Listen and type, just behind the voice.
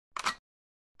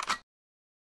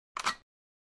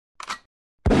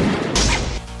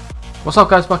What's up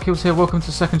guys, BucKillz here, welcome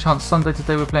to Second Chance Sunday.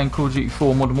 Today we're playing Call of Duty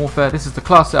 4 Modern Warfare. This is the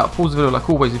class setup. Pause the video like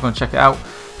always if you want to check it out.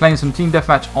 Playing some team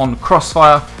deathmatch on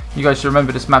Crossfire. You guys should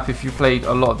remember this map if you played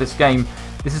a lot of this game.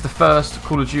 This is the first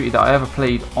Call of Duty that I ever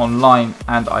played online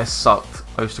and I sucked.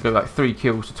 I used to go like 3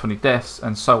 kills to 20 deaths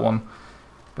and so on.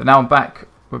 But now I'm back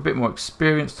with a bit more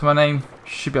experience to my name.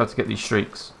 Should be able to get these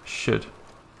streaks. Should.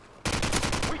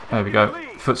 There we go.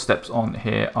 Footsteps on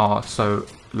here are so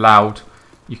loud.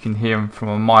 You can hear them from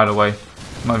a mile away.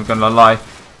 I'm not even going to lie.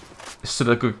 It's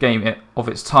still a good game of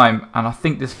its time. And I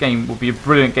think this game will be a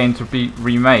brilliant game to be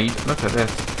remade. Look at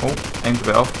this. Oh, aimed a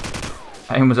bit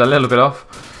off. Aim was a little bit off.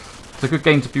 It's a good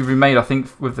game to be remade, I think,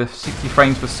 with the 60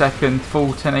 frames per second,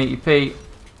 full 1080p.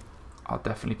 I'll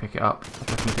definitely pick it up.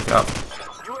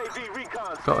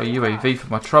 Got a UAV for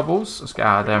my troubles. Let's get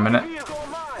out of there a minute.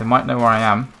 They might know where I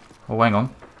am. Oh, hang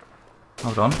on.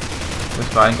 Hold on.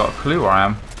 This guy ain't got a clue where I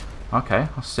am. Okay,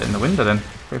 I'll sit in the window then.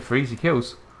 Go for easy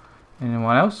kills.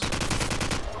 Anyone else?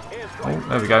 Oh,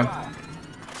 there we go.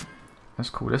 Let's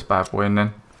call this bad boy in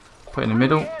then. Put it in the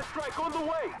middle.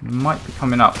 Might be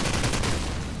coming up.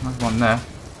 There's one there.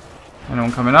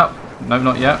 Anyone coming up? No,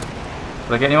 not yet.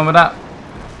 Did I get anyone with that?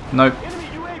 Nope.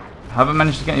 Haven't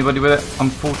managed to get anybody with it,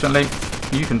 unfortunately.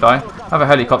 You can die. Have a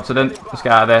helicopter then. Let's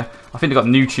get out of there. I think they've got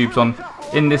new tubes on.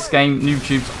 In this game, new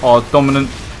tubes are dominant.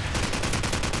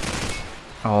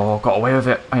 Oh, got away with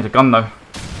it. I need a gun though.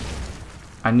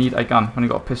 I need a gun. Only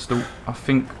got a pistol. I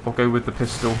think I'll go with the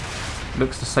pistol.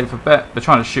 Looks the safer bet. They're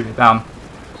trying to shoot it down.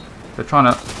 They're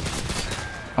trying to...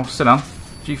 Oh, sit down.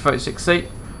 G36C.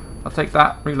 I'll take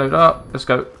that. Reload up. Let's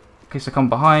go. In case they come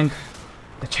behind.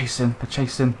 They're chasing. They're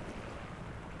chasing.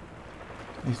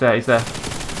 He's there. He's there.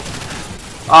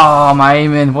 Oh, my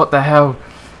aiming. What the hell?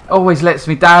 Always lets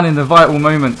me down in the vital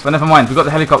moments. But never mind. We've got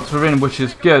the helicopter in, which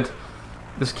is good.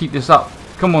 Let's keep this up.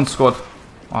 Come on, squad.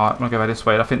 Alright, I'm going to go this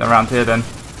way. I think they're around here then.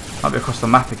 Might be across the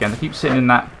map again. They keep sitting in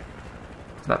that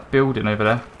building over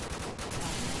there.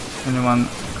 Anyone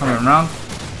coming around?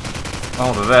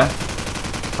 Oh, they're there.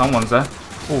 Someone's there.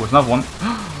 Oh, there's another one.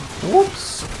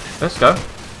 Whoops. Let's go.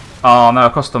 Oh, no,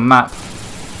 across the map.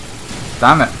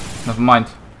 Damn it. Never mind.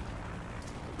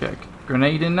 Get a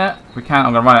grenade in there. We can.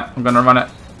 I'm going to run it. I'm going to run it.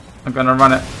 I'm going to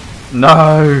run it.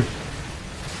 No.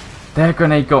 Their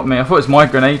grenade got me. I thought it was my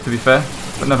grenade, to be fair.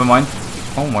 But never mind.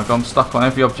 Oh my god, I'm stuck on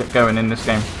every object going in this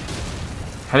game.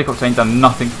 Helicopter ain't done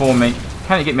nothing for me.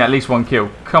 Can you get me at least 1 kill?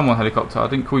 Come on, helicopter. I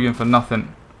didn't call you in for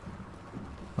nothing.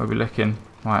 Where are we looking?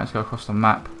 Right, let's go across the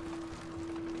map.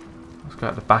 Let's go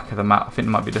at the back of the map. I think it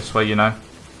might be this way, you know.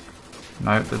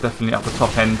 No, they're definitely up the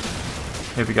top end.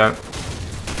 Here we go.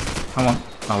 Come on.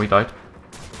 Oh, we died.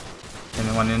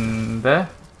 Anyone in there?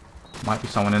 Might be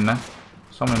someone in there.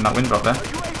 Someone in that window up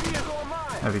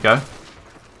there. There we go.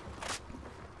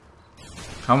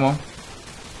 Come on.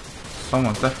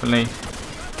 Someone's definitely...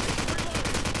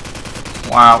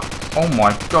 Wow. Oh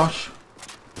my gosh.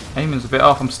 Aiming's a bit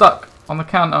off. I'm stuck on the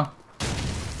counter.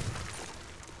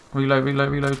 Reload,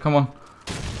 reload, reload. Come on.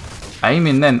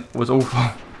 Aiming then was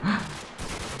awful.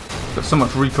 Got so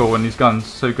much recoil on these guns.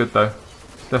 So good though.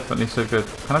 Definitely so good.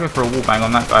 Can I go for a wallbang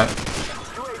on that guy?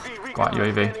 Right,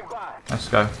 UAV. Let's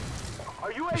go.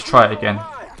 Let's try it again.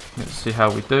 Let's see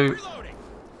how we do.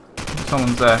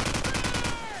 Someone's there.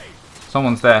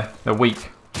 Someone's there. They're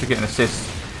weak. Should get an assist.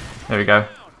 There we go.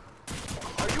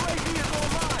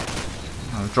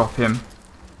 I'll drop him.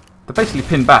 They're basically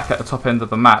pinned back at the top end of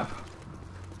the map.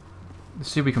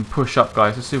 Let's see if we can push up,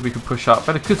 guys. Let's see if we can push up.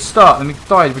 But a good start, and we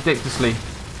died ridiculously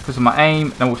because of my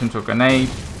aim. Then walked into a grenade.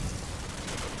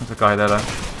 There's a guy there, though.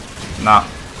 Nah.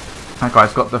 That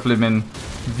guy's got the flipping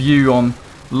view on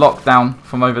lockdown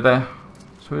from over there.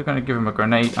 So we're going to give him a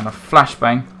grenade and a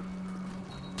flashbang.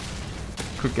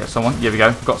 Could get someone. Here we go.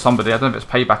 We've got somebody. I don't know if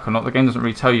it's payback or not. The game doesn't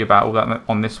really tell you about all that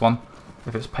on this one.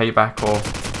 If it's payback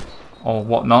or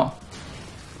whatnot.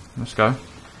 Let's go.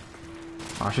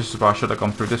 Oh, I should have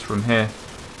gone through this room here.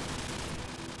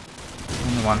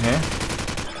 Only one here.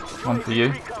 One for you.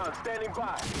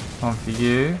 One for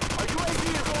you.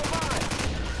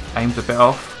 Aim's a bit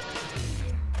off.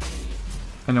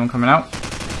 Anyone coming out?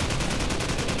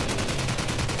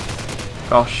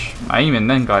 Gosh, my aiming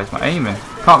then, guys. My aiming.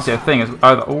 Can't see a thing. It's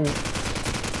either. Oh,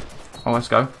 let's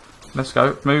go. Let's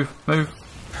go. Move, move.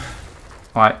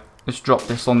 Alright, let's drop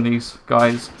this on these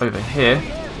guys over here.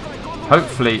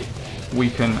 Hopefully, we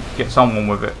can get someone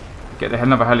with it. Get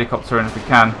another helicopter in if we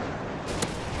can.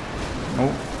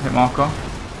 Oh, hit marker.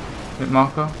 Hit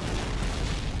marker.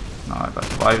 No, I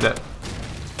survived it.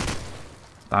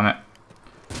 Damn it.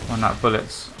 Run out of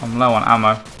bullets. I'm low on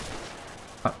ammo.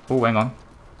 Oh, hang on.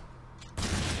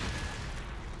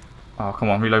 Oh, come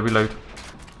on, reload, reload.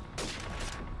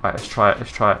 Right, let's try it.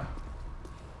 Let's try it.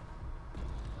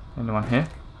 Anyone here?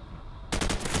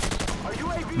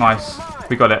 Nice.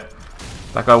 We got it.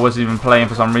 That guy wasn't even playing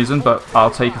for some reason, but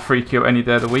I'll take a free kill any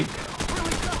day of the week.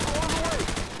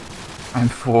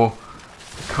 M4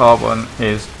 Carbon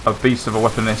is a beast of a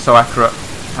weapon. It's so accurate.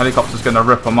 Helicopter's going to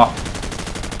rip them up.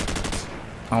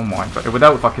 Oh my god. It would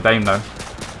help if I could aim though.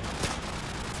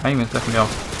 Aim is definitely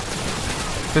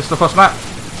off. Pistol cross map?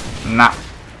 Nah.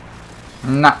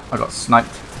 Nah. I got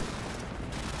sniped.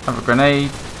 Have a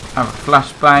grenade. Have a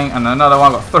flashbang. And another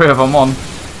one. Got 3 of them on.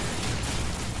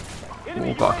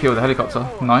 Oh, got to kill the helicopter.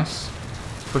 Nice.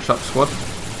 Push up squad.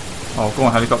 Oh, go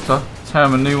on helicopter. Tear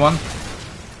him a new one.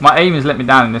 My aim has let me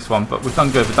down in this one, but we've done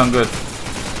good. We've done good.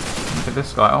 Look at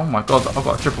this guy. Oh my god. I've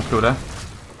got a triple kill there.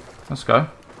 Let's go.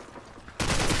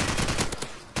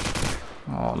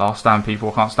 Oh, last stand people.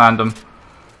 I can't stand them.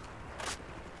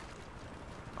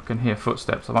 I can hear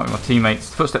footsteps. I might be my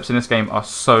teammates. Footsteps in this game are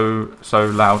so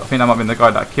loud. I think that might be the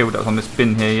guy that I killed that was on this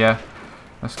bin here. Yeah.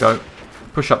 Let's go.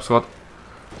 Push up squad.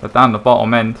 They're down the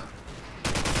bottom end.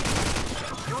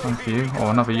 Thank you.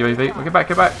 Oh, another UAV. Well, get back,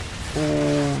 get back.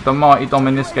 Oh, the Mighty Dom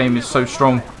in this game is so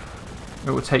strong.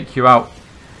 It will take you out.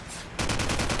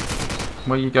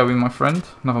 Where are you going, my friend?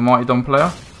 Another Mighty Dom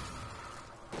player.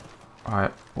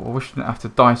 Alright. Well, I wish I didn't have to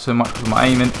die so much with my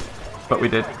aiming. But we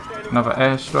did. Another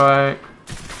airstrike.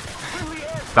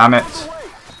 Damn it.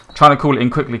 I'm trying to call it in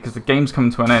quickly because the game's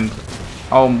coming to an end.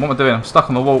 Oh, what am I doing? I'm stuck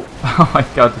on the wall. Oh my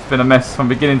god, it's been a mess from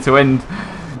beginning to end.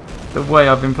 The way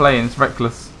I've been playing is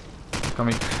reckless. Can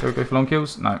we go for long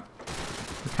kills? No.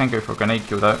 We can go for a grenade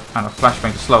kill though, and a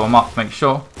flashbang to slow them up, make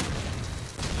sure.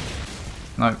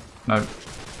 No, no.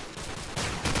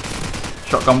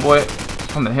 Shotgun boy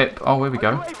on the hip. Oh, here we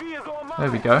go. There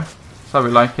we go. So we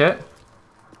like it.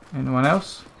 Anyone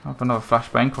else? I'll have another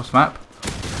flashbang cross map.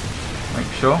 Make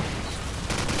sure.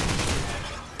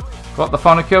 Got the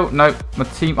final kill? No, my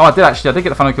team. Oh, I did actually. I did get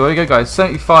the final kill. There you go, guys.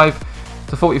 75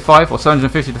 to 45, or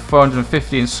 750 to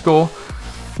 450 in score.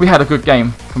 We had a good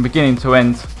game from beginning to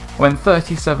end. I went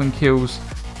 37 kills,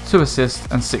 2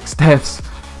 assists, and 6 deaths.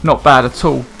 Not bad at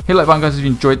all. Hit the like button, guys, if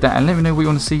you enjoyed that, and let me know what you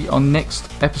want to see on next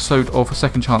episode of A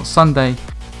Second Chance Sunday.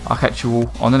 I'll catch you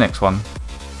all on the next one.